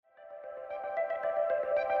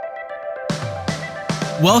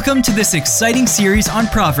Welcome to this exciting series on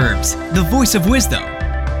Proverbs, the voice of wisdom.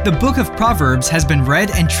 The book of Proverbs has been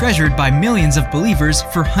read and treasured by millions of believers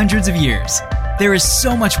for hundreds of years. There is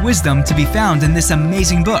so much wisdom to be found in this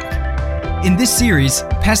amazing book. In this series,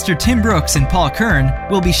 Pastor Tim Brooks and Paul Kern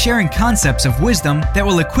will be sharing concepts of wisdom that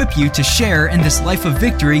will equip you to share in this life of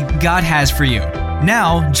victory God has for you.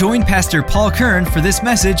 Now, join Pastor Paul Kern for this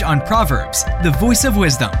message on Proverbs, the voice of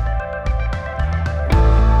wisdom.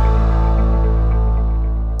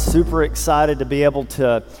 Super excited to be able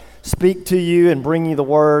to speak to you and bring you the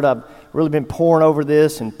word. I've really been poring over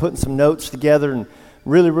this and putting some notes together and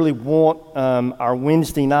really want our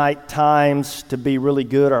Wednesday night times to be really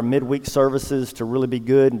good, our midweek services to really be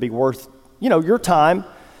good and be worth, your time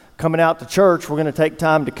coming out to church. We're going to take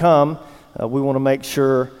time to come. We want to make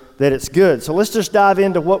sure that it's good. So let's just dive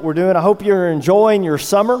into what we're doing. I hope you're enjoying your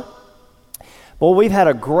summer. Well, we've had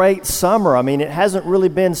a great summer. I mean, it hasn't really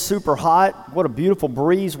been super hot. What a beautiful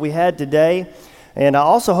breeze we had today. And I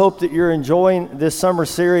also hope that you're enjoying this summer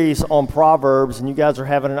series on Proverbs and you guys are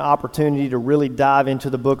having an opportunity to really dive into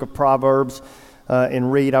the book of Proverbs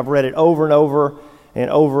and read. I've read it over and over and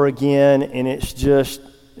over again, and it's just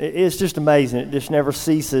amazing. It just never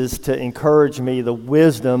ceases to encourage me, the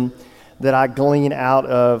wisdom that I glean out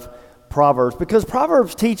of Proverbs, because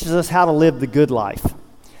Proverbs teaches us how to live the good life.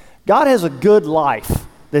 God has a good life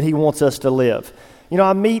that He wants us to live.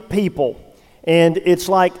 I meet people, and it's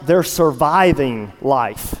like they're surviving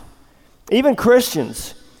life. Even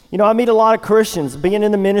Christians. I meet a lot of Christians. Being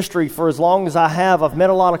in the ministry for as long as I have, I've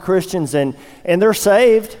met a lot of Christians, and they're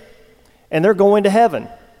saved, and they're going to heaven.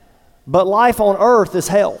 But life on earth is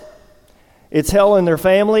hell. It's hell in their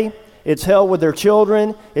family. It's hell with their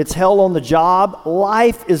children. It's hell on the job.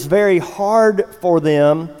 Life is very hard for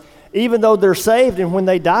them, even though they're saved, and when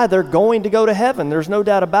they die, they're going to go to heaven. There's no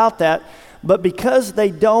doubt about that. But because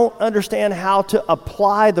they don't understand how to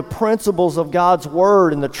apply the principles of God's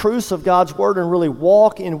Word and the truths of God's Word and really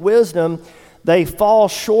walk in wisdom, they fall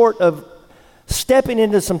short of stepping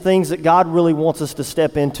into some things that God really wants us to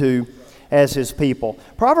step into as His people.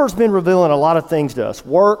 Proverbs has been revealing a lot of things to us: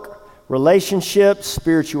 work, relationships,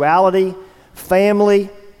 spirituality, family,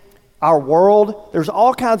 our world. There's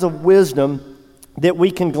all kinds of wisdom that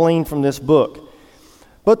we can glean from this book.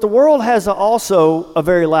 But the world has also a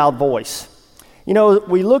very loud voice.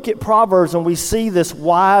 We look at Proverbs and we see this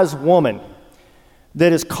wise woman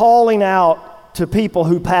that is calling out to people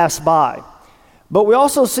who pass by. But we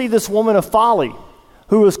also see this woman of folly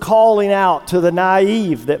who is calling out to the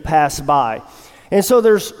naive that pass by. And so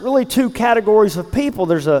there's really two categories of people.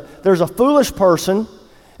 There's a foolish person,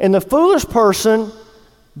 and the foolish person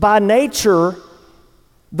by nature,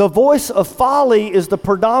 the voice of folly is the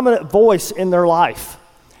predominant voice in their life.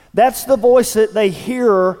 That's the voice that they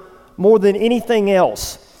hear more than anything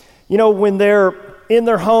else. When they're in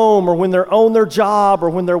their home, or when they're on their job, or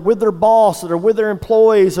when they're with their boss, or they're with their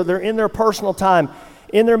employees, or they're in their personal time,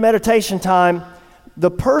 in their meditation time, the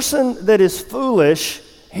person that is foolish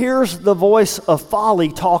hears the voice of folly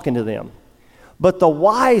talking to them. But the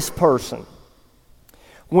wise person,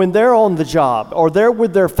 when they're on the job, or they're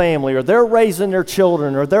with their family, or they're raising their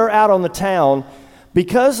children, or they're out on the town,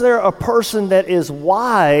 because they're a person that is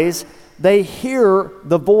wise, they hear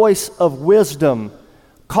the voice of wisdom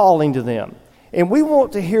calling to them. And we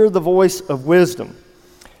want to hear the voice of wisdom.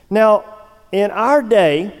 Now, in our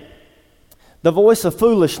day, the voice of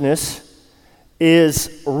foolishness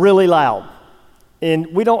is really loud.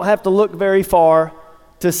 And we don't have to look very far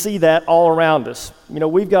to see that all around us.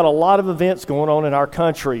 We've got a lot of events going on in our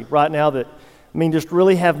country right now that, just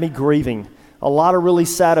really have me grieving. A lot of really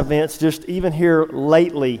sad events just even here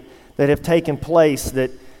lately that have taken place,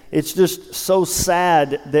 that it's just so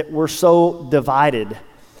sad that we're so divided.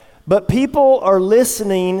 But people are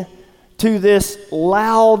listening to this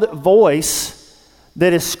loud voice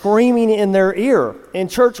that is screaming in their ear. In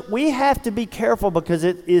church, we have to be careful because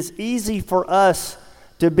it is easy for us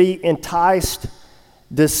to be enticed,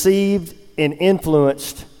 deceived, and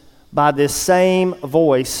influenced by this same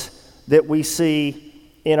voice that we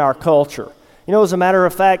see in our culture. As a matter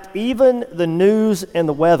of fact, even the news and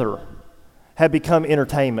the weather have become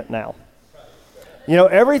entertainment now.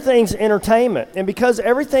 Everything's entertainment. And because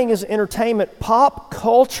everything is entertainment, pop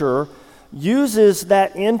culture uses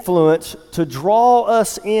that influence to draw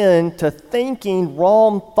us into thinking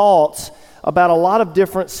wrong thoughts about a lot of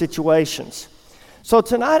different situations. So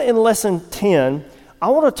tonight in Lesson 10, I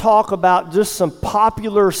want to talk about just some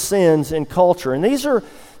popular sins in culture. And these are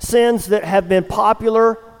sins that have been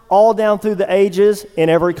popular all down through the ages in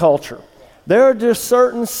every culture. There are just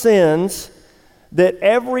certain sins that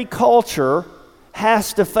every culture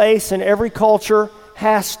has to face and every culture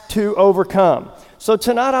has to overcome. So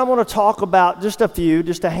tonight I want to talk about just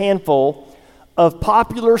a handful of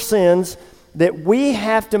popular sins that we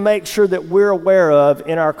have to make sure that we're aware of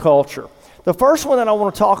in our culture. The first one that I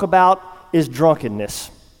want to talk about is drunkenness.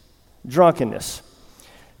 Drunkenness.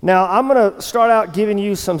 Now, I'm going to start out giving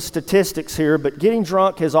you some statistics here, but getting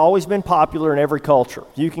drunk has always been popular in every culture.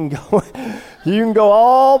 You can go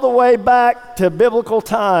all the way back to biblical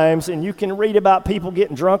times, and you can read about people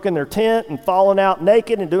getting drunk in their tent and falling out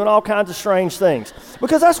naked and doing all kinds of strange things,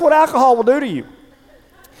 because that's what alcohol will do to you.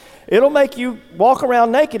 It'll make you walk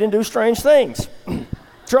around naked and do strange things.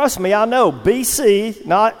 Trust me, I know. BC,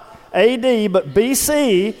 not AD, but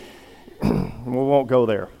BC, we won't go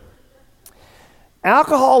there.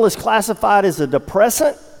 Alcohol is classified as a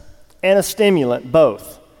depressant and a stimulant,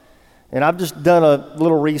 both. And I've just done a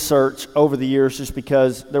little research over the years just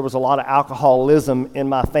because there was a lot of alcoholism in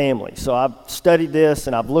my family. So I've studied this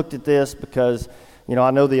and I've looked at this because,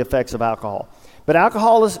 I know the effects of alcohol. But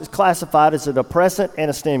alcohol is classified as a depressant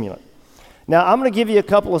and a stimulant. Now, I'm going to give you a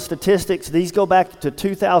couple of statistics. These go back to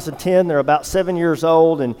 2010. They're about 7 years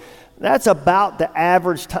old, and that's about the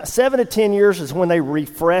average time. 7 to 10 years is when they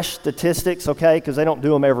refresh statistics, okay, because they don't do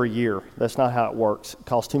them every year. That's not how it works. It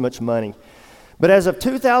costs too much money. But as of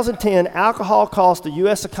 2010, alcohol cost the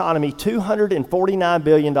U.S. economy $249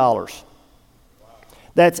 billion.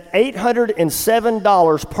 That's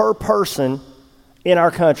 $807 per person in our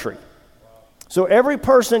country. So every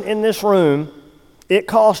person in this room, it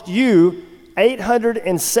cost you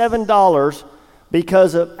 $807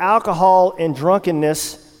 because of alcohol and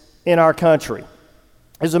drunkenness in our country.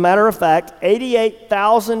 As a matter of fact,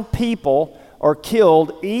 88,000 people are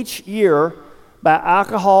killed each year by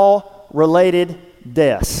alcohol-related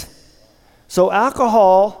deaths. So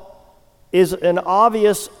alcohol is an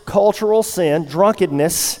obvious cultural sin.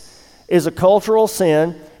 Drunkenness is a cultural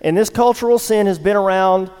sin, and this cultural sin has been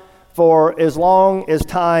around for as long as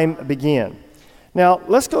time began. Now,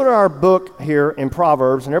 let's go to our book here in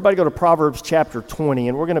Proverbs, and everybody go to Proverbs chapter 20,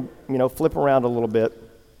 and we're going to, flip around a little bit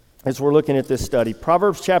as we're looking at this study.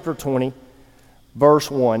 Proverbs chapter 20, verse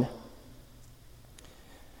 1.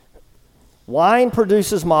 Wine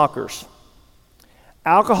produces mockers.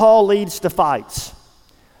 Alcohol leads to fights.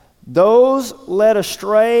 Those led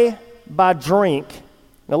astray by drink,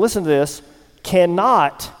 now listen to this,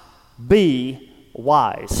 cannot be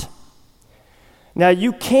wise. Now,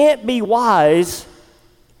 you can't be wise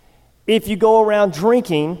if you go around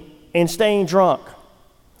drinking and staying drunk.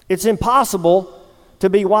 It's impossible to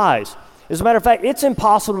be wise. As a matter of fact, it's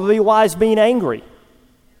impossible to be wise being angry.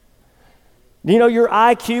 Your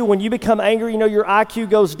IQ, when you become angry, your IQ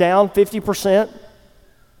goes down 50%. And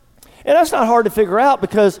that's not hard to figure out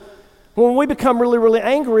because when we become really, really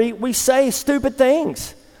angry, we say stupid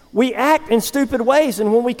things. We act in stupid ways.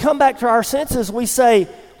 And when we come back to our senses, we say,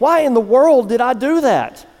 why in the world did I do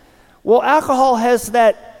that? Well, alcohol has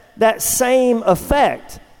that same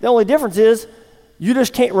effect. The only difference is you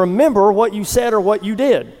just can't remember what you said or what you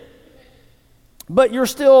did. But you're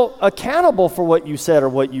still accountable for what you said or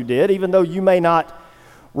what you did, even though you may not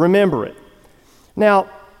remember it. Now,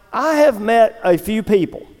 I have met a few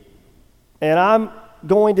people, and I'm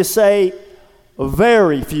going to say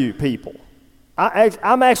very few people.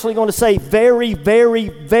 I'm actually going to say very, very,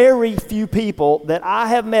 very few people that I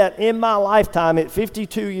have met in my lifetime at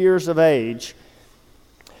 52 years of age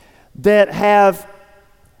that have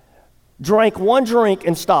drank one drink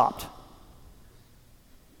and stopped.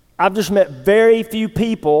 I've just met very few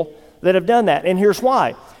people that have done that. And here's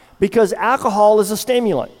why. Because alcohol is a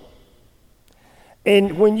stimulant.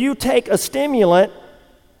 And when you take a stimulant,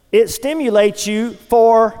 it stimulates you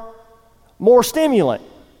for more stimulant.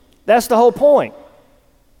 That's the whole point.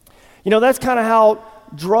 That's kind of how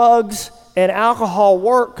drugs and alcohol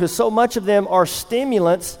work, because so much of them are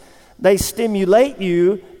stimulants. They stimulate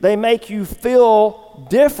you, they make you feel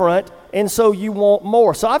different, and so you want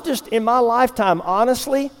more. So I've just, in my lifetime,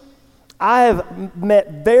 honestly, I have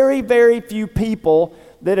met very, very few people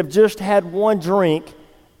that have just had one drink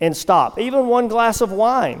and stopped, even one glass of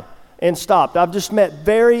wine and stopped. I've just met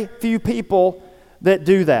very few people that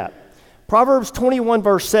do that. Proverbs 21,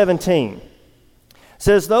 verse 17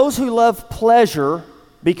 says, those who love pleasure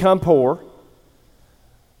become poor.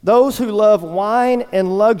 Those who love wine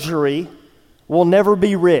and luxury will never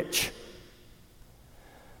be rich.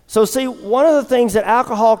 So see, one of the things that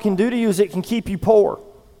alcohol can do to you is it can keep you poor.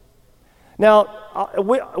 Now,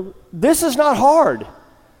 this is not hard.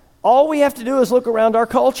 All we have to do is look around our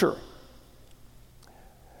culture.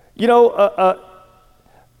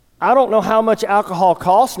 I don't know how much alcohol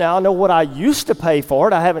costs now. I know what I used to pay for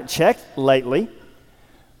it. I haven't checked lately.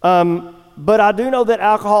 But I do know that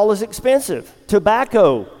alcohol is expensive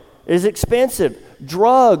Tobacco is expensive.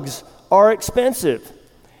 Drugs are expensive.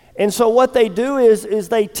 And so what they do is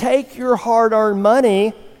they take your hard-earned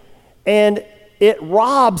money and it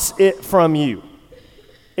robs it from you.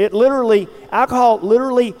 Alcohol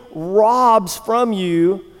literally robs from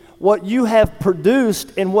you what you have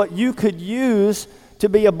produced and what you could use to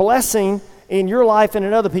be a blessing in your life and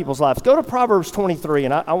in other people's lives. Go to Proverbs 23,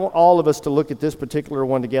 and I want all of us to look at this particular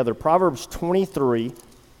one together. Proverbs 23,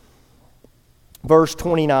 verse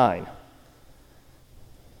 29.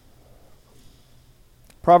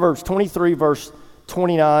 Proverbs 23, verse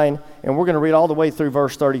 29, and we're going to read all the way through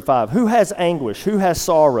verse 35. Who has anguish? Who has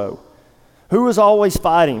sorrow? Who is always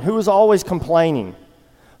fighting? Who is always complaining?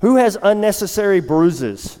 Who has unnecessary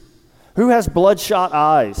bruises? Who has bloodshot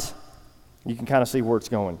eyes? You can kind of see where it's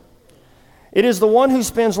going. It is the one who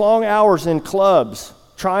spends long hours in clubs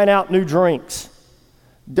trying out new drinks.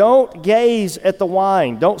 Don't gaze at the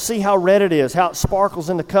wine. Don't see how red it is, how it sparkles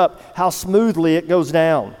in the cup, how smoothly it goes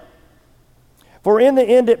down. For in the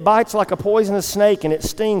end it bites like a poisonous snake and it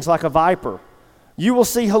stings like a viper. You will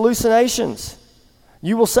see hallucinations.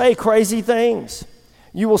 You will say crazy things.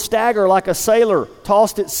 You will stagger like a sailor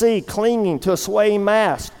tossed at sea, clinging to a swaying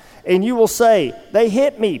mast. And you will say, they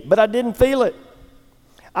hit me, but I didn't feel it.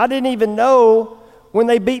 I didn't even know when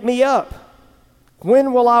they beat me up.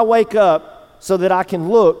 When will I wake up so that I can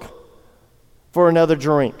look for another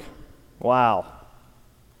drink? Wow.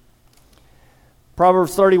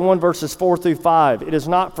 Proverbs 31, verses 4 through 5. It is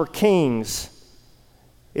not for kings.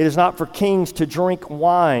 It is not for kings to drink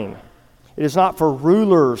wine. It is not for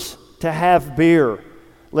rulers to have beer,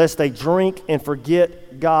 lest they drink and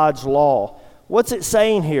forget God's law. What's it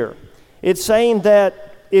saying here? It's saying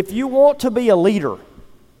that if you want to be a leader,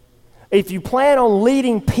 if you plan on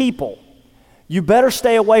leading people, you better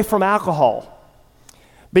stay away from alcohol.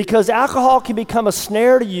 Because alcohol can become a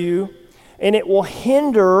snare to you, and it will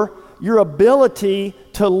hinder your ability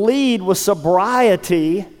to lead with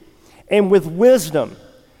sobriety and with wisdom.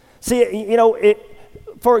 See,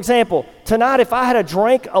 for example, tonight if I had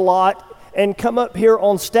drank a lot and come up here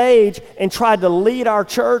on stage and tried to lead our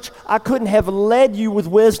church, I couldn't have led you with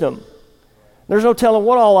wisdom. There's no telling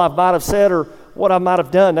what all I might have said or what I might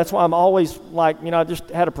have done. That's why I'm always like, I just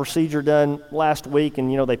had a procedure done last week,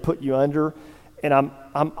 and they put you under, and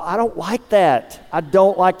I don't like that. I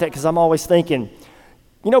don't like that because I'm always thinking,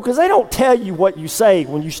 because they don't tell you what you say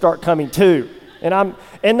when you start coming to, and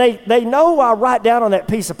they know I write down on that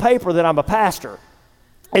piece of paper that I'm a pastor.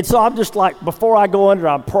 And so I'm just like, before I go under,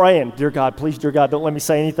 I'm praying, dear God, please, dear God, don't let me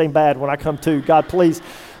say anything bad when I come to. God, please,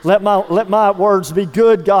 let my words be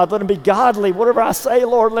good, God. Let them be godly. Whatever I say,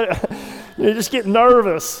 Lord, you just get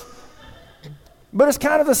nervous. But it's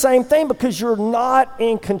kind of the same thing because you're not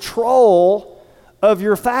in control of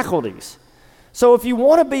your faculties. So if you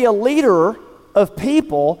want to be a leader of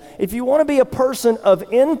people, if you want to be a person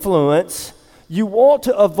of influence, you want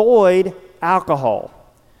to avoid alcohol.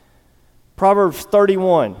 Proverbs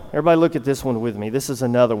 31. Everybody look at this one with me. This is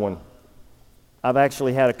another one. I've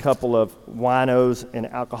actually had a couple of winos and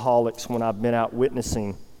alcoholics when I've been out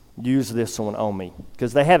witnessing use this one on me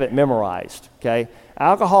because they have it memorized, okay?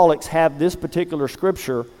 Alcoholics have this particular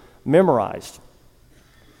scripture memorized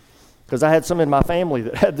because I had some in my family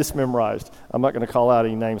that had this memorized. I'm not going to call out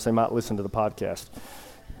any names. They might listen to the podcast.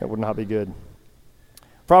 That would not be good.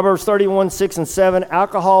 Proverbs 31, 6 and 7.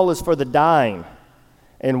 Alcohol is for the dying,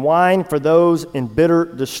 and wine for those in bitter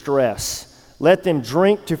distress. Let them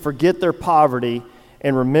drink to forget their poverty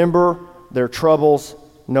and remember their troubles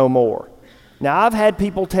no more. Now, I've had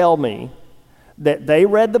people tell me that they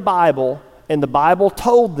read the Bible and the Bible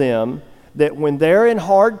told them that when they're in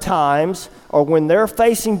hard times or when they're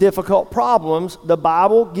facing difficult problems, the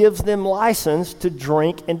Bible gives them license to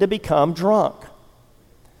drink and to become drunk.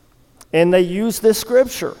 And they use this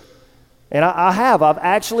scripture. And I've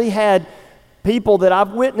actually had people that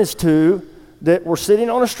I've witnessed to that were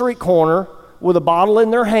sitting on a street corner with a bottle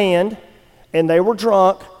in their hand and they were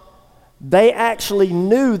drunk. They actually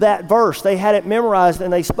knew that verse. They had it memorized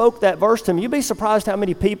and they spoke that verse to me. You'd be surprised how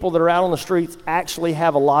many people that are out on the streets actually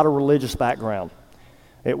have a lot of religious background.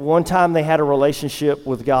 At one time they had a relationship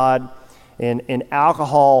with God and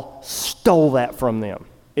alcohol stole that from them.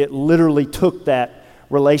 It literally took that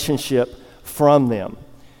relationship from them.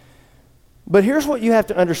 But here's what you have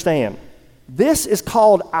to understand. This is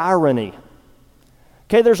called irony.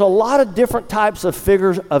 Okay, there's a lot of different types of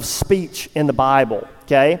figures of speech in the Bible,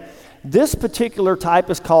 okay? This particular type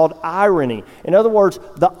is called irony. In other words,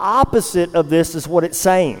 the opposite of this is what it's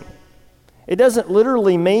saying. It doesn't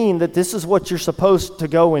literally mean that this is what you're supposed to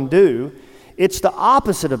go and do. It's the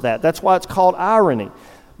opposite of that. That's why it's called irony.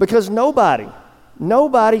 Because nobody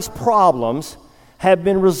nobody's problems have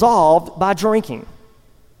been resolved by drinking.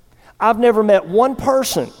 I've never met one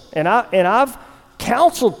person, and I've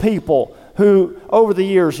counseled people who, over the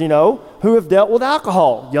years, who have dealt with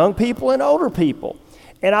alcohol, young people and older people.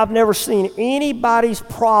 And I've never seen anybody's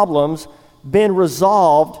problems been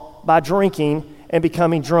resolved by drinking and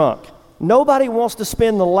becoming drunk. Nobody wants to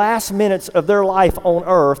spend the last minutes of their life on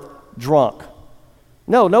earth drunk.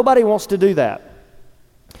 No, nobody wants to do that.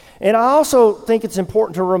 And I also think it's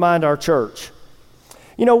important to remind our church,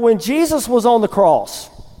 when Jesus was on the cross,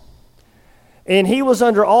 and he was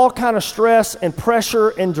under all kind of stress and pressure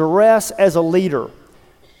and duress as a leader,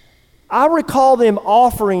 I recall them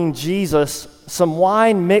offering Jesus some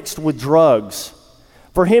wine mixed with drugs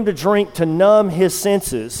for him to drink to numb his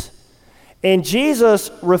senses. And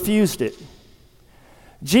Jesus refused it.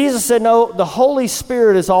 Jesus said, no, the Holy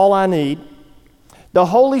Spirit is all I need. The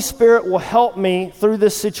Holy Spirit will help me through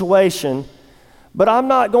this situation, but I'm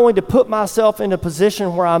not going to put myself in a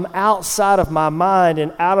position where I'm outside of my mind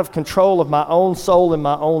and out of control of my own soul and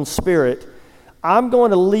my own spirit. I'm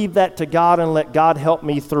going to leave that to God and let God help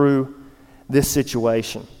me through this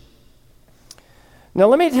situation. Now,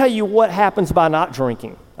 let me tell you what happens by not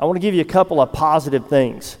drinking. I want to give you a couple of positive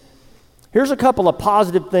things. Here's a couple of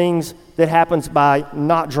positive things that happens by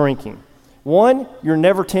not drinking. One, you're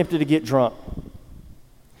never tempted to get drunk.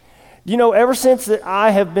 Ever since that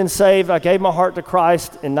I have been saved, I gave my heart to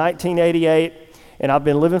Christ in 1988, and I've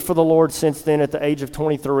been living for the Lord since then at the age of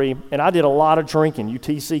 23, and I did a lot of drinking.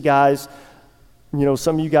 UTC guys,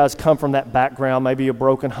 some of you guys come from that background, maybe a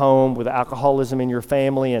broken home with alcoholism in your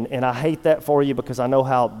family, and I hate that for you because I know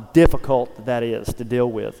how difficult that is to deal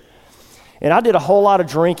with. And I did a whole lot of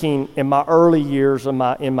drinking in my early years, in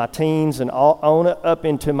my teens and on up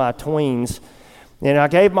into my tweens. And I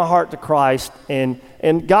gave my heart to Christ, and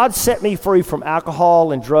God set me free from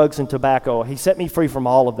alcohol and drugs and tobacco. He set me free from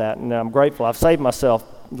all of that, and I'm grateful. I've saved myself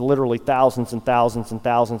literally thousands and thousands and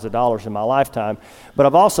thousands of dollars in my lifetime. But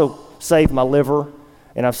I've also saved my liver,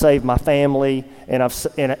 and I've saved my family, and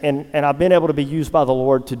I've been able to be used by the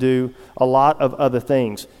Lord to do a lot of other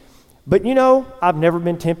things. But I've never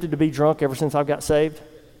been tempted to be drunk ever since I got saved.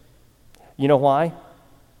 You know why?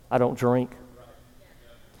 I don't drink.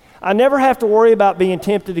 I never have to worry about being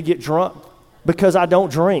tempted to get drunk because I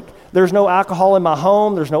don't drink. There's no alcohol in my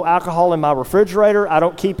home. There's no alcohol in my refrigerator. I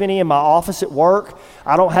don't keep any in my office at work.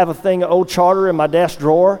 I don't have a thing of Old Charter in my desk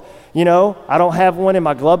drawer. I don't have one in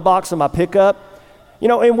my glove box in my pickup.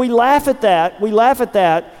 And we laugh at that.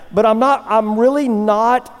 But I'm really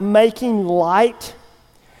not making light,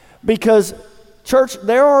 because church,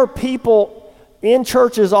 there are people in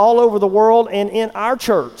churches all over the world and in our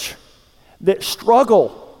church that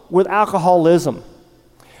struggle with alcoholism.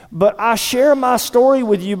 But I share my story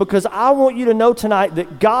with you because I want you to know tonight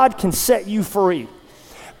that God can set you free.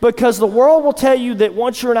 Because the world will tell you that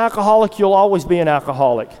once you're an alcoholic, you'll always be an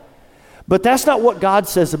alcoholic. But that's not what God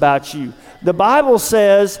says about you. The Bible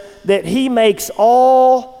says that He makes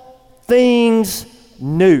all things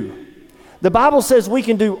new. The Bible says we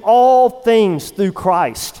can do all things through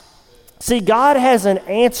Christ. See, God has an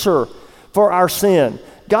answer for our sin.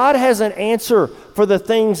 God has an answer for the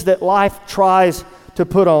things that life tries to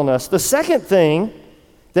put on us. The second thing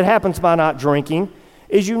that happens by not drinking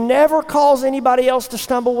is you never cause anybody else to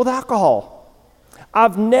stumble with alcohol.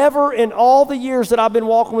 I've never, in all the years that I've been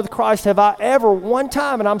walking with Christ, have I ever one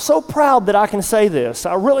time, and I'm so proud that I can say this.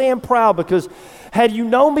 I really am proud, because had you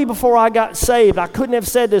known me before I got saved, I couldn't have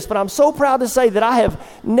said this, but I'm so proud to say that I have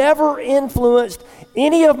never influenced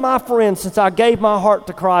any of my friends since I gave my heart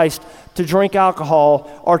to Christ to drink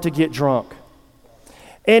alcohol or to get drunk.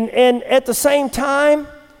 And at the same time,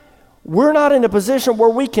 we're not in a position where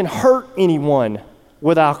we can hurt anyone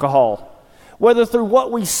with alcohol. Whether through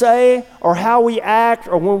what we say or how we act,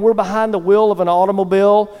 or when we're behind the wheel of an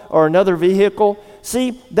automobile or another vehicle.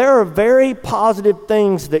 See, there are very positive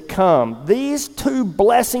things that come. These two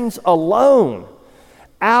blessings alone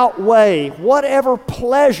outweigh whatever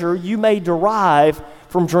pleasure you may derive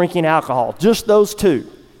from drinking alcohol. Just those two.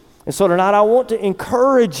 And so tonight I want to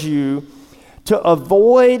encourage you to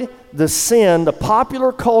avoid the sin, the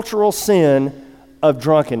popular cultural sin of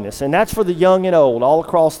drunkenness. And that's for the young and old all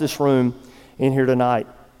across this room in here tonight.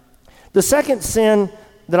 The second sin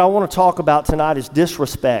that I want to talk about tonight is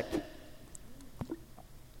disrespect.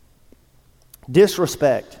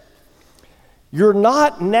 Disrespect. You're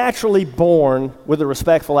not naturally born with a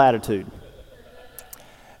respectful attitude.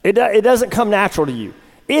 It doesn't come natural to you.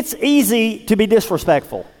 It's easy to be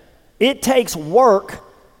disrespectful. It takes work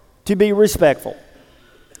to be respectful.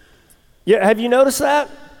 Yeah, have you noticed that?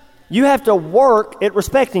 You have to work at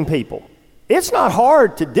respecting people. It's not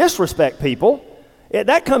hard to disrespect people.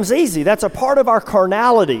 That comes easy. That's a part of our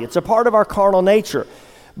carnality. It's a part of our carnal nature.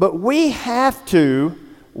 But we have to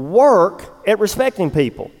work at respecting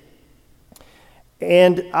people.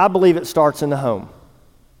 And I believe it starts in the home.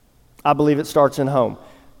 I believe it starts in home.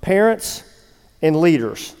 Parents and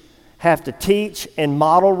leaders have to teach and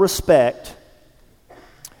model respect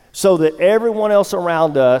so that everyone else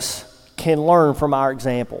around us can learn from our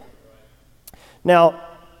example. Now,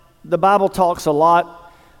 the Bible talks a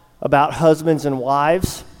lot about husbands and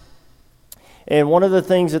wives. And one of the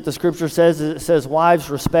things that the scripture says is it says, wives,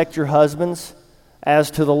 respect your husbands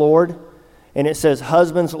as to the Lord. And it says,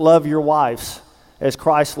 husbands, love your wives as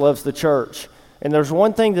Christ loves the church. And there's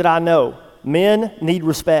one thing that I know. Men need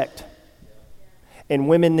respect. And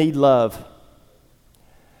women need love.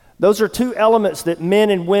 Those are two elements that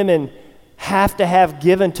men and women have to have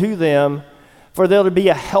given to them for there to be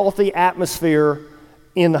a healthy atmosphere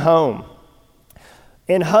in the home.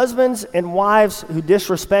 And husbands and wives who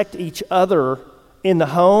disrespect each other in the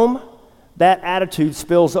home, that attitude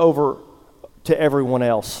spills over to everyone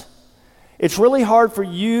else. It's really hard for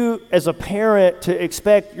you as a parent to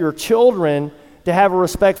expect your children to have a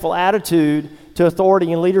respectful attitude to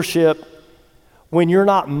authority and leadership when you're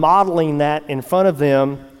not modeling that in front of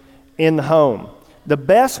them in the home. The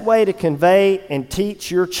best way to convey and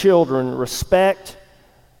teach your children respect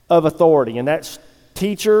of authority, and that's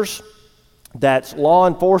teachers, that's law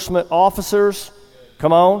enforcement officers,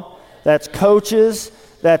 come on, that's coaches,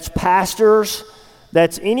 that's pastors,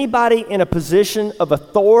 that's anybody in a position of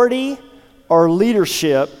authority or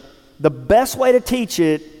leadership. The best way to teach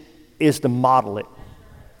it is to model it.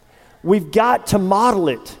 We've got to model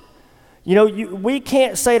it. You know, we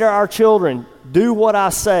can't say to our children, do what I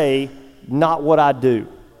say, not what I do.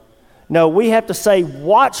 No, we have to say,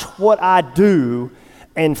 watch what I do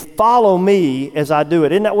and follow me as I do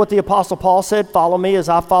it. Isn't that what the Apostle Paul said? Follow me as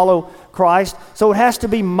I follow Christ. So it has to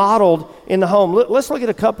be modeled in the home. Let's look at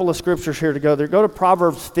a couple of scriptures here together. Go to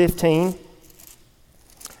Proverbs 15.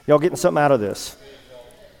 Y'all getting something out of this?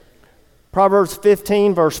 Proverbs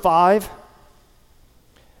 15, verse 5.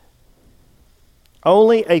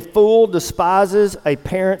 Only a fool despises a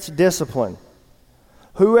parent's discipline.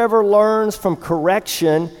 Whoever learns from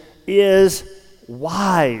correction is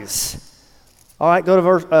wise. All right,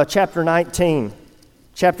 go to chapter 19.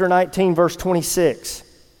 Chapter 19, verse 26.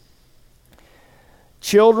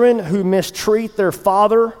 Children who mistreat their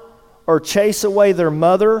father or chase away their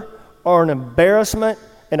mother are an embarrassment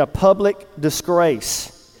and a public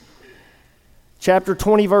disgrace. Chapter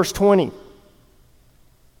 20, verse 20.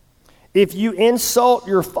 If you insult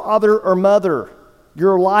your father or mother,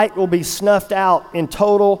 your light will be snuffed out in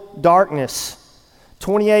total darkness.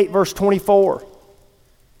 28, verse 24.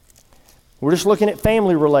 We're just looking at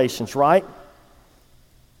family relations, right?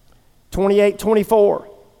 28, 24.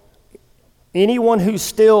 Anyone who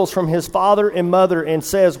steals from his father and mother and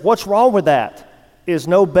says, "What's wrong with that?" is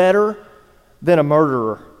no better than a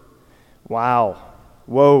murderer. Wow.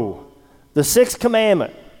 Whoa. The sixth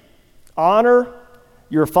commandment, honor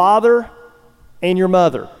your father and your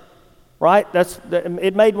mother, right?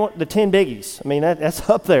 It made the 10 biggies. I mean, that's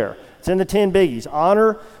up there. It's in the 10 biggies.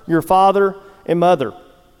 Honor your father and mother.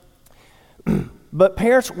 But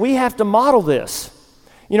parents, we have to model this.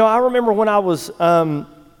 You know, I remember when I was, I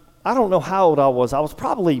don't know how old I was. I was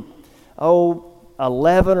probably,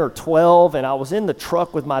 11 or 12, and I was in the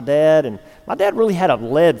truck with my dad, and my dad really had a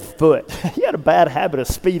lead foot. He had a bad habit of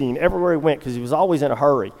speeding everywhere he went because he was always in a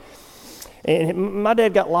hurry. And my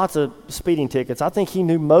dad got lots of speeding tickets. I think he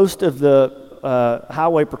knew most of the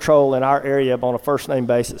highway patrol in our area on a first-name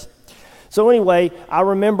basis. So anyway, I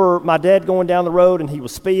remember my dad going down the road, and he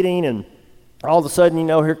was speeding, and all of a sudden, you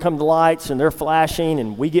know, here come the lights, and they're flashing,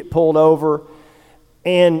 and we get pulled over.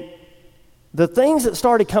 And the things that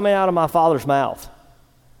started coming out of my father's mouth,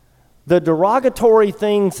 the derogatory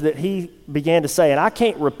things that he began to say, and I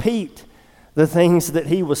can't repeat the things that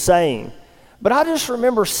he was saying, but I just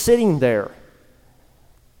remember sitting there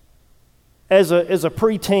as a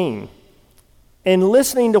preteen and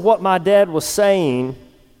listening to what my dad was saying.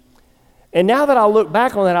 And now that I look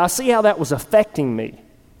back on that, I see how that was affecting me.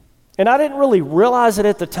 And I didn't really realize it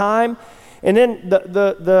at the time. And then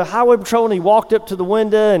the highway patrolman, he walked up to the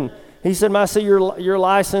window and he said, "I see your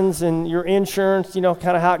license and your insurance, you know,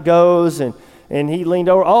 kind of how it goes." And he leaned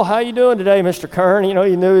over, "Oh, how you doing today, Mr. Kern?" You know,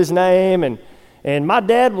 he knew his name. And my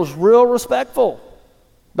dad was real respectful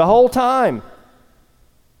the whole time.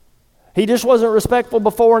 He just wasn't respectful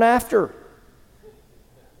before and after.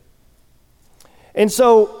 And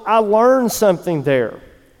so I learned something there.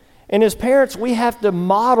 And as parents, we have to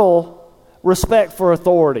model respect for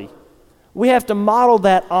authority. We have to model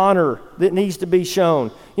that honor that needs to be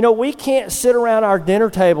shown. You We can't sit around our dinner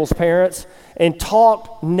tables, parents, and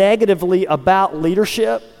talk negatively about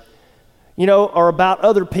leadership, or about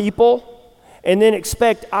other people, and then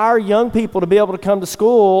expect our young people to be able to come to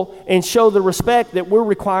school and show the respect that we're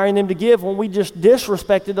requiring them to give when we just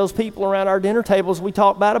disrespected those people around our dinner tables. We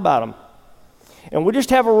talk bad about them. And we just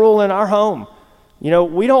have a rule in our home.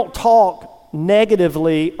 We don't talk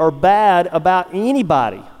negatively or bad about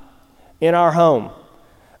anybody in our home,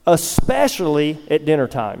 especially at dinner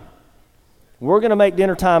time. We're going to make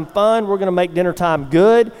dinner time fun. We're going to make dinner time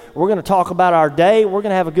good. We're going to talk about our day. We're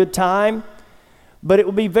going to have a good time. But it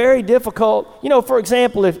would be very difficult. For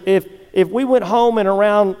example, if we went home and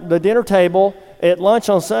around the dinner table at lunch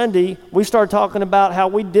on Sunday, we started talking about how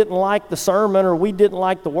we didn't like the sermon or we didn't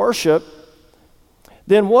like the worship,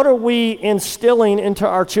 then what are we instilling into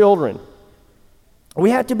our children?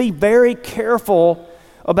 We have to be very careful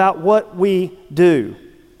about what we do.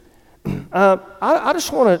 I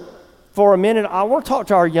just want to, for a minute, I want to talk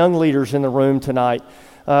to our young leaders in the room tonight.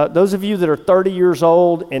 Those of you that are 30 years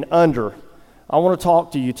old and under, I want to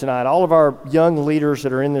talk to you tonight, all of our young leaders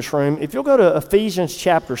that are in this room. If you'll go to Ephesians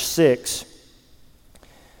chapter 6,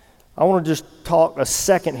 I want to just talk a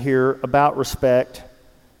second here about respect.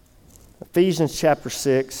 Ephesians chapter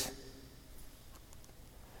 6.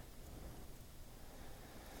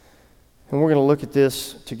 And we're going to look at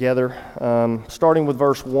this together, starting with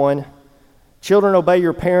verse 1. Children, obey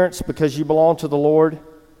your parents because you belong to the Lord,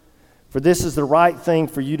 for this is the right thing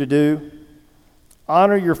for you to do.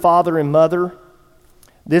 Honor your father and mother.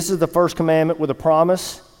 This is the first commandment with a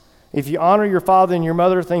promise. If you honor your father and your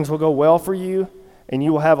mother, things will go well for you, and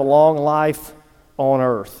you will have a long life on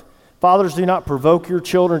earth. Fathers, do not provoke your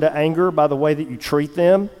children to anger by the way that you treat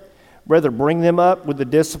them. Rather, bring them up with the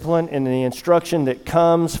discipline and the instruction that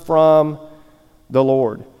comes from the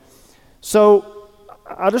Lord. So,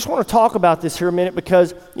 I just want to talk about this here a minute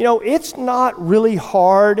because, it's not really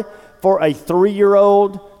hard for a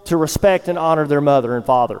 3-year-old to respect and honor their mother and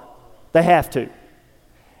father. They have to.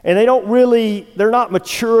 And they're not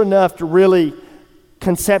mature enough to really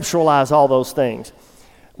conceptualize all those things.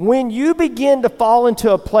 When you begin to fall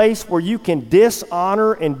into a place where you can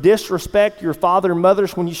dishonor and disrespect your father and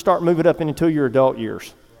mothers, when you start moving up into your adult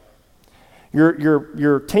years.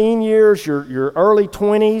 Your teen years, your early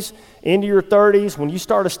 20s, into your 30s, when you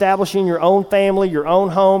start establishing your own family, your own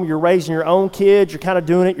home, you're raising your own kids, you're kind of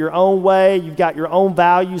doing it your own way, you've got your own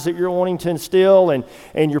values that you're wanting to instill,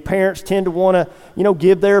 and your parents tend to want to,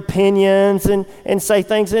 give their opinions and say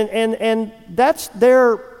things, and that's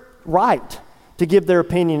their right to give their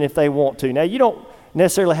opinion if they want to. Now, you don't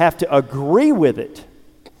necessarily have to agree with it,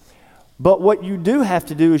 but what you do have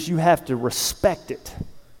to do is you have to respect it,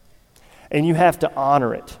 and you have to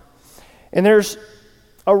honor it. And there's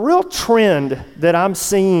a real trend that I'm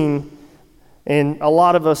seeing, and a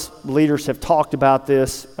lot of us leaders have talked about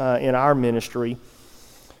this in our ministry.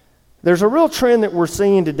 There's a real trend that we're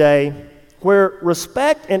seeing today where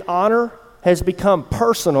respect and honor has become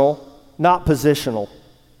personal, not positional.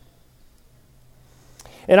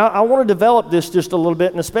 And I want to develop this just a little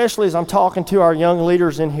bit, and especially as I'm talking to our young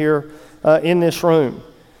leaders in here in this room.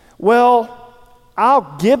 Well,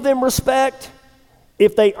 I'll give them respect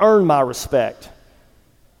if they earn my respect.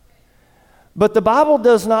 But the Bible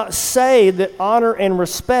does not say that honor and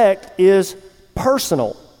respect is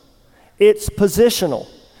personal. It's positional.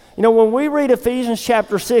 When we read Ephesians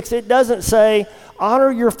chapter 6, it doesn't say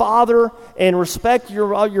honor your father and respect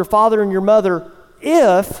your father and your mother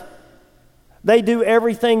if they do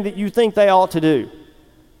everything that you think they ought to do.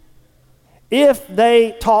 If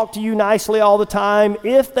they talk to you nicely all the time,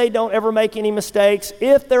 if they don't ever make any mistakes,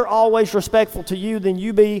 if they're always respectful to you, then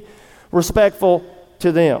you be respectful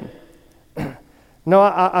to them. No,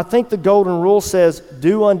 I think the golden rule says,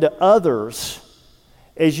 do unto others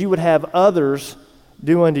as you would have others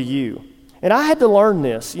do unto you. And I had to learn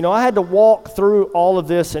this. I had to walk through all of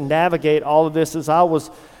this and navigate all of this as I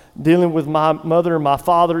was dealing with my mother and my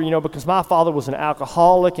father, because my father was an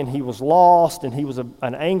alcoholic and he was lost and he was an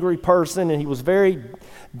angry person and he was very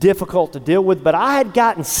difficult to deal with. But I had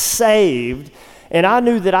gotten saved and I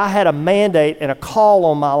knew that I had a mandate and a call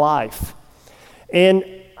on my life. And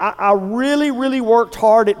I really, really worked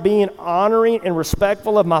hard at being honoring and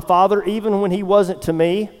respectful of my father, even when he wasn't to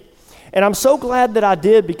me. And I'm so glad that I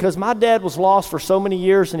did, because my dad was lost for so many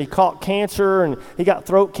years, and he caught cancer, and he got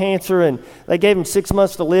throat cancer, and they gave him 6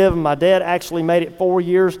 months to live, and my dad actually made it 4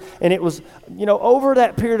 years. And it was, over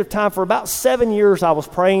that period of time, for about 7 years, I was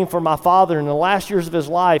praying for my father. In the last years of his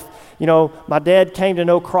life, my dad came to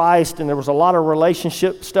know Christ, and there was a lot of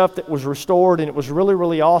relationship stuff that was restored, and it was really,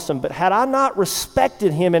 really awesome. But had I not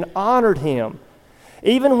respected him and honored him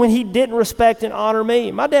Even when he didn't respect and honor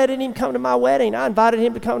me. My dad didn't even come to my wedding. I invited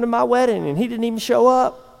him to come to my wedding, and he didn't even show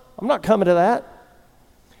up. I'm not coming to that.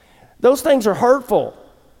 Those things are hurtful.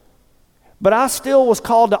 But I still was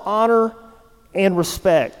called to honor and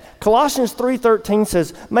respect. Colossians 3:13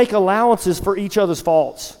 says, make allowances for each other's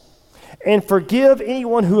faults and forgive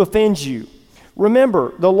anyone who offends you.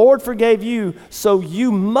 Remember, the Lord forgave you, so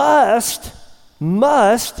you must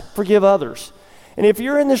forgive others. And if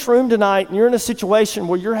you're in this room tonight and you're in a situation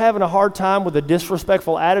where you're having a hard time with a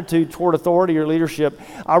disrespectful attitude toward authority or leadership,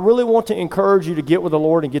 I really want to encourage you to get with the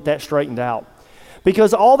Lord and get that straightened out.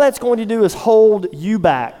 Because all that's going to do is hold you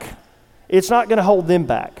back. It's not going to hold them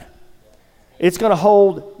back. It's going to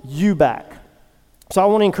hold you back. So I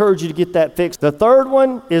want to encourage you to get that fixed. The third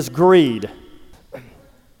one is greed.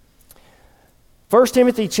 1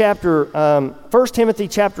 Timothy chapter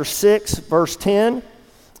 6, verse 10.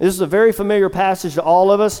 This is a very familiar passage to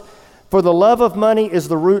all of us. For the love of money is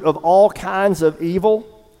the root of all kinds of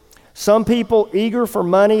evil. Some people eager for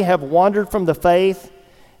money have wandered from the faith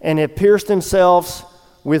and have pierced themselves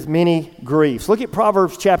with many griefs. Look at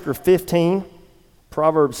Proverbs chapter 15.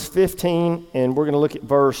 Proverbs 15, and we're going to look at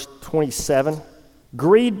verse 27.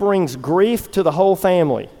 Greed brings grief to the whole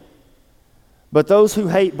family, but those who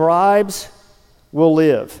hate bribes will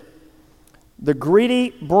live. The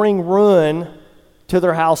greedy bring ruin to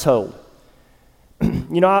their household.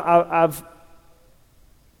 You know, I've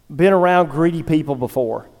been around greedy people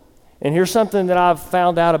before. And here's something that I've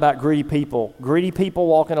found out about greedy people. Greedy people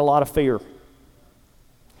walk in a lot of fear.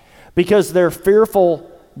 Because they're fearful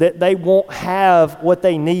that they won't have what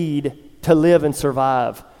they need to live and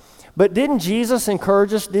survive. But didn't Jesus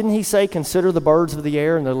encourage us? Didn't he say, consider the birds of the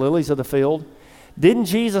air and the lilies of the field? Didn't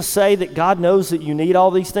Jesus say that God knows that you need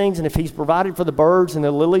all these things, and if he's provided for the birds and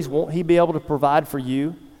the lilies, won't he be able to provide for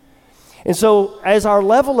you? And so as our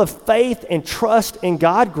level of faith and trust in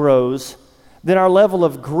God grows, then our level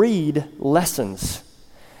of greed lessens.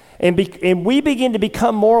 And we begin to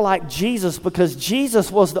become more like Jesus, because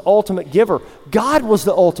Jesus was the ultimate giver. God was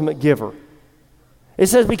the ultimate giver. It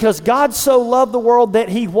says, because God so loved the world that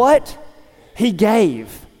he what? He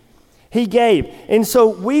gave. He gave. And so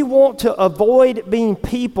we want to avoid being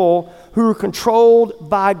people who are controlled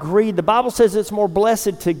by greed. The Bible says it's more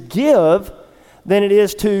blessed to give than it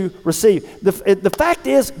is to receive. The fact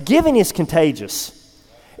is, giving is contagious.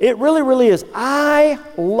 It really, really is. I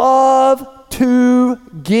love to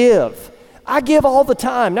give. I give all the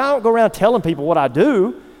time. Now, I don't go around telling people what I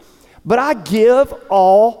do, but I give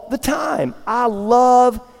all the time. I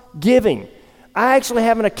love giving. I actually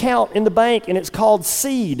have an account in the bank, and it's called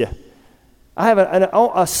Seed. I have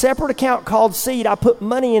a separate account called Seed. I put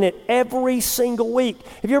money in it every single week.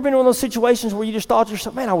 Have you ever been in one of those situations where you just thought to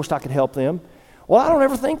yourself, man, I wish I could help them? Well, I don't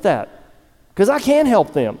ever think that, because I can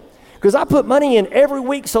help them. Because I put money in every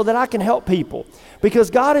week so that I can help people. Because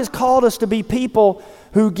God has called us to be people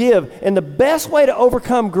who give. And the best way to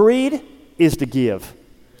overcome greed is to give.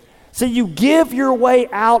 See, you give your way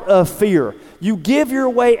out of fear. You give your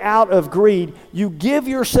way out of greed. You give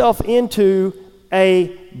yourself into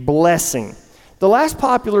a blessing. The last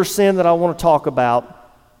popular sin that I want to talk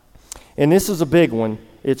about, and this is a big one,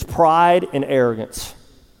 it's pride and arrogance.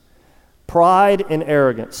 Pride and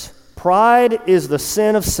arrogance. Pride is the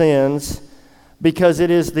sin of sins because it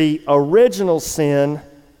is the original sin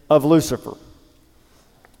of Lucifer.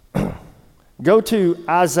 Go to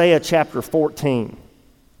Isaiah chapter 14.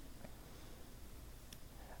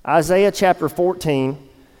 Isaiah chapter 14,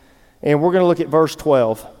 and we're going to look at verse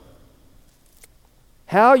 12.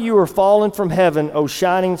 How you are fallen from heaven, O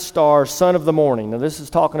shining star, son of the morning. Now this is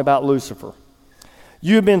talking about Lucifer.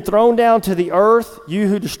 You have been thrown down to the earth, you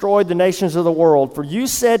who destroyed the nations of the world. For you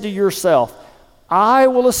said to yourself, I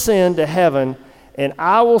will ascend to heaven, and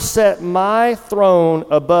I will set my throne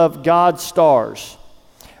above God's stars.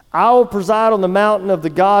 I will preside on the mountain of the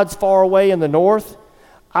gods far away in the north.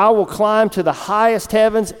 I will climb to the highest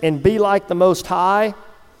heavens and be like the Most High.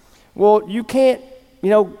 Well, you can't,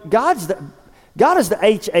 God is the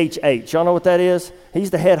HHH. Y'all know what that is? He's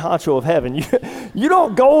the head honcho of heaven. You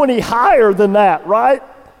don't go any higher than that, right?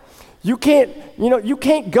 You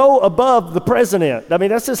can't go above the president. I mean,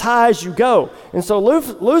 that's as high as you go. And so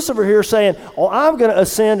Lucifer here is saying, oh, I'm going to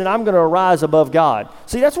ascend and I'm going to arise above God.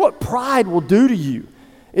 See, that's what pride will do to you.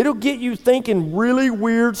 It'll get you thinking really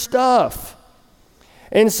weird stuff.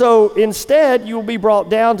 And so instead, you will be brought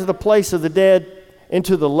down to the place of the dead,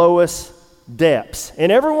 into the lowest depths.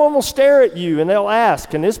 And everyone will stare at you and they'll ask,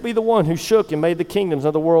 can this be the one who shook and made the kingdoms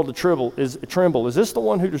of the world to tremble? Is this the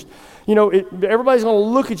one who just, everybody's going to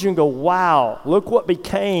look at you and go, wow, look what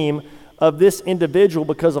became of this individual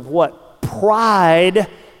because of what pride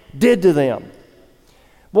did to them.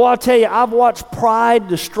 Boy, I'll tell you, I've watched pride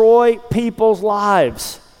destroy people's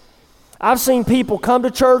lives. I've seen people come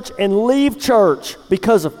to church and leave church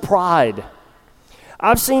because of pride.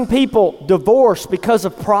 I've seen people divorce because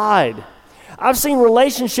of pride. I've seen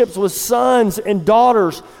relationships with sons and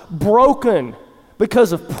daughters broken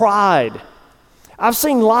because of pride. I've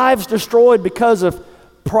seen lives destroyed because of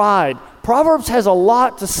pride. Proverbs has a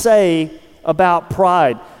lot to say about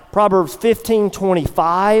pride. Proverbs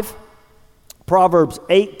 15:25, Proverbs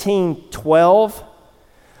 18:12,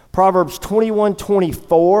 Proverbs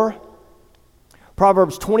 21:24,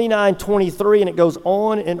 Proverbs 29:23, and it goes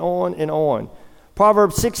on and on and on.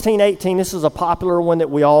 Proverbs 16:18, this is a popular one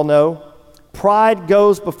that we all know. Pride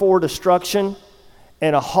goes before destruction,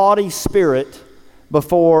 and a haughty spirit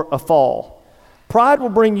before a fall. Pride will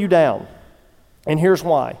bring you down, and here's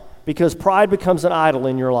why. Because pride becomes an idol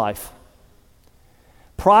in your life.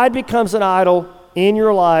 Pride becomes an idol in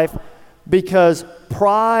your life because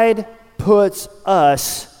pride puts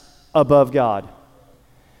us above God.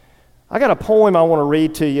 I got a poem I want to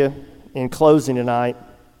read to you in closing tonight.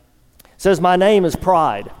 It says, "My name is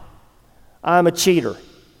pride. I'm a cheater.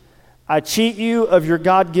 I cheat you of your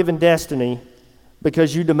God-given destiny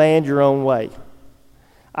because you demand your own way.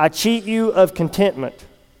 I cheat you of contentment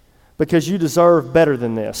because you deserve better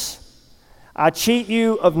than this. I cheat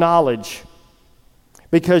you of knowledge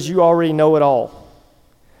because you already know it all.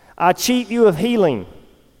 I cheat you of healing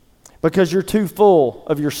because you're too full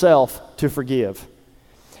of yourself to forgive.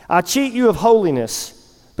 I cheat you of holiness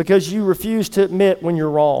because you refuse to admit when you're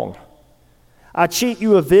wrong. I cheat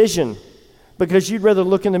you of vision because you'd rather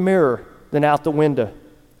look in the mirror than out the window.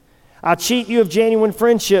 I cheat you of genuine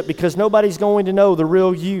friendship because nobody's going to know the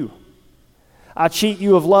real you. I cheat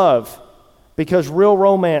you of love because real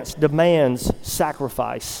romance demands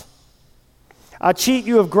sacrifice. I cheat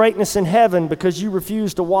you of greatness in heaven because you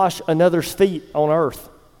refuse to wash another's feet on earth.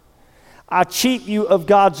 I cheat you of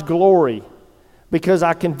God's glory because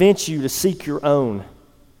I convince you to seek your own.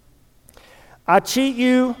 I cheat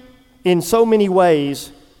you in so many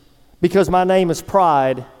ways because my name is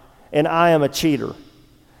Pride and I am a cheater.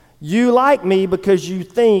 You like me because you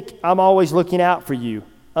think I'm always looking out for you.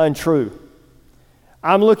 Untrue.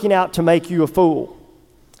 I'm looking out to make you a fool.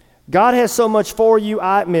 God has so much for you,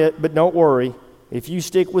 I admit, but don't worry. If you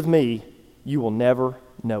stick with me, you will never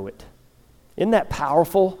know it." Isn't that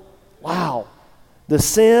powerful? Wow. The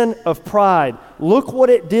sin of pride. Look what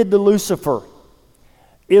it did to Lucifer.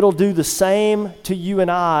 It'll do the same to you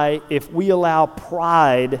and I if we allow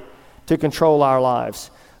pride to control our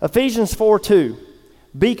lives. Ephesians 4:2.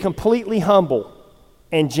 Be completely humble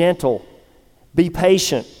and gentle. Be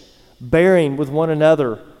patient, bearing with one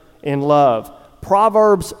another in love.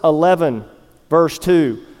 Proverbs 11, verse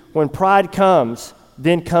 2. When pride comes,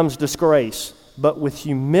 then comes disgrace, but with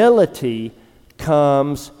humility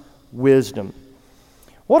comes wisdom.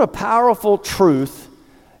 What a powerful truth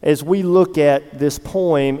as we look at this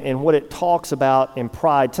poem and what it talks about in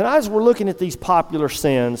pride. Tonight, as we're looking at these popular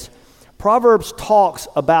sins, Proverbs talks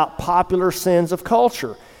about popular sins of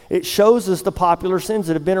culture. It shows us the popular sins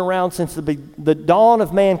that have been around since the dawn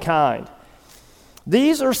of mankind.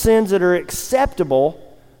 These are sins that are acceptable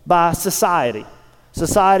by society.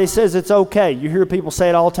 Society says it's okay. You hear people say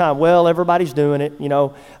it all the time. Well, everybody's doing it. You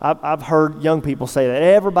know, I've heard young people say that.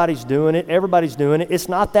 Everybody's doing it. Everybody's doing it. It's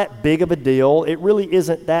not that big of a deal. It really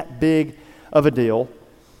isn't that big of a deal.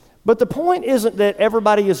 But the point isn't that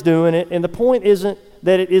everybody is doing it, and the point isn't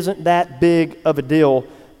that it isn't that big of a deal.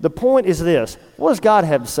 The point is this. What does God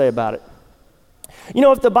have to say about it? You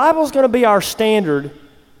know, if the Bible is going to be our standard,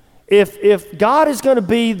 if God is going to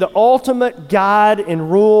be the ultimate guide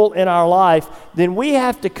and rule in our life, then we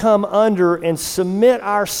have to come under and submit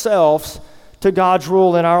ourselves to God's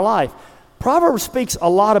rule in our life. Proverbs speaks a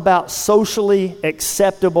lot about socially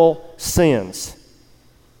acceptable sins.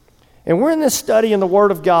 And we're in this study in the Word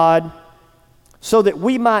of God so that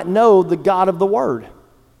we might know the God of the Word.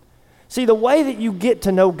 See, the way that you get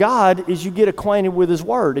to know God is you get acquainted with His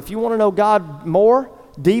Word. If you want to know God more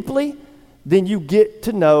deeply, then you get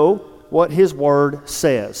to know what His Word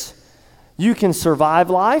says. You can survive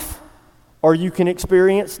life, or you can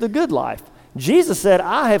experience the good life. Jesus said,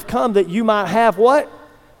 I have come that you might have what?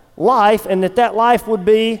 Life, and that life would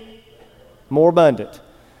be more abundant.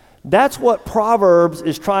 That's what Proverbs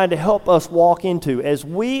is trying to help us walk into. As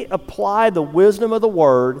we apply the wisdom of the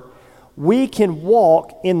Word, we can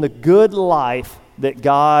walk in the good life that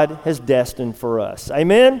God has destined for us.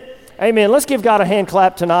 Amen? Amen. Let's give God a hand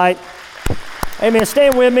clap tonight. Amen.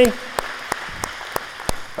 Stand with me.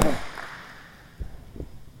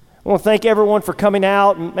 I I want to thank everyone for coming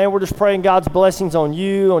out. And man, we're just praying God's blessings on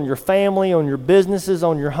you, on your family, on your businesses,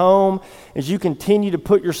 on your home, as you continue to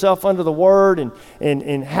put yourself under the Word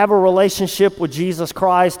and have a relationship with Jesus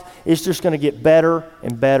Christ. It's just going to get better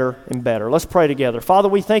and better and better. Let's pray together. Father,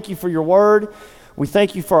 we thank you for your Word. We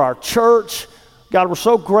thank you for our church. God, we're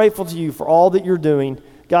so grateful to you for all that you're doing.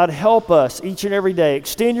 God, help us each and every day.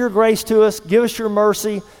 Extend your grace to us. Give us your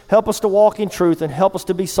mercy. Help us to walk in truth and help us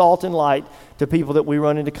to be salt and light to people that we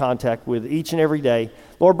run into contact with each and every day.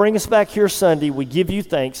 Lord, bring us back here Sunday. We give you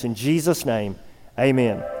thanks in Jesus' name.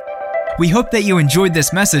 Amen. We hope that you enjoyed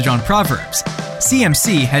this message on Proverbs.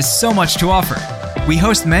 CMC has so much to offer. We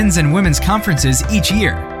host men's and women's conferences each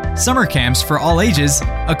year, summer camps for all ages,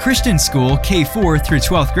 a Christian school K-4 through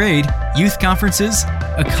 12th grade, youth conferences,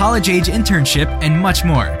 a college-age internship, and much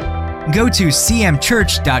more. Go to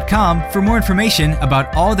cmchurch.com for more information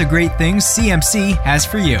about all the great things CMC has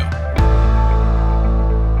for you.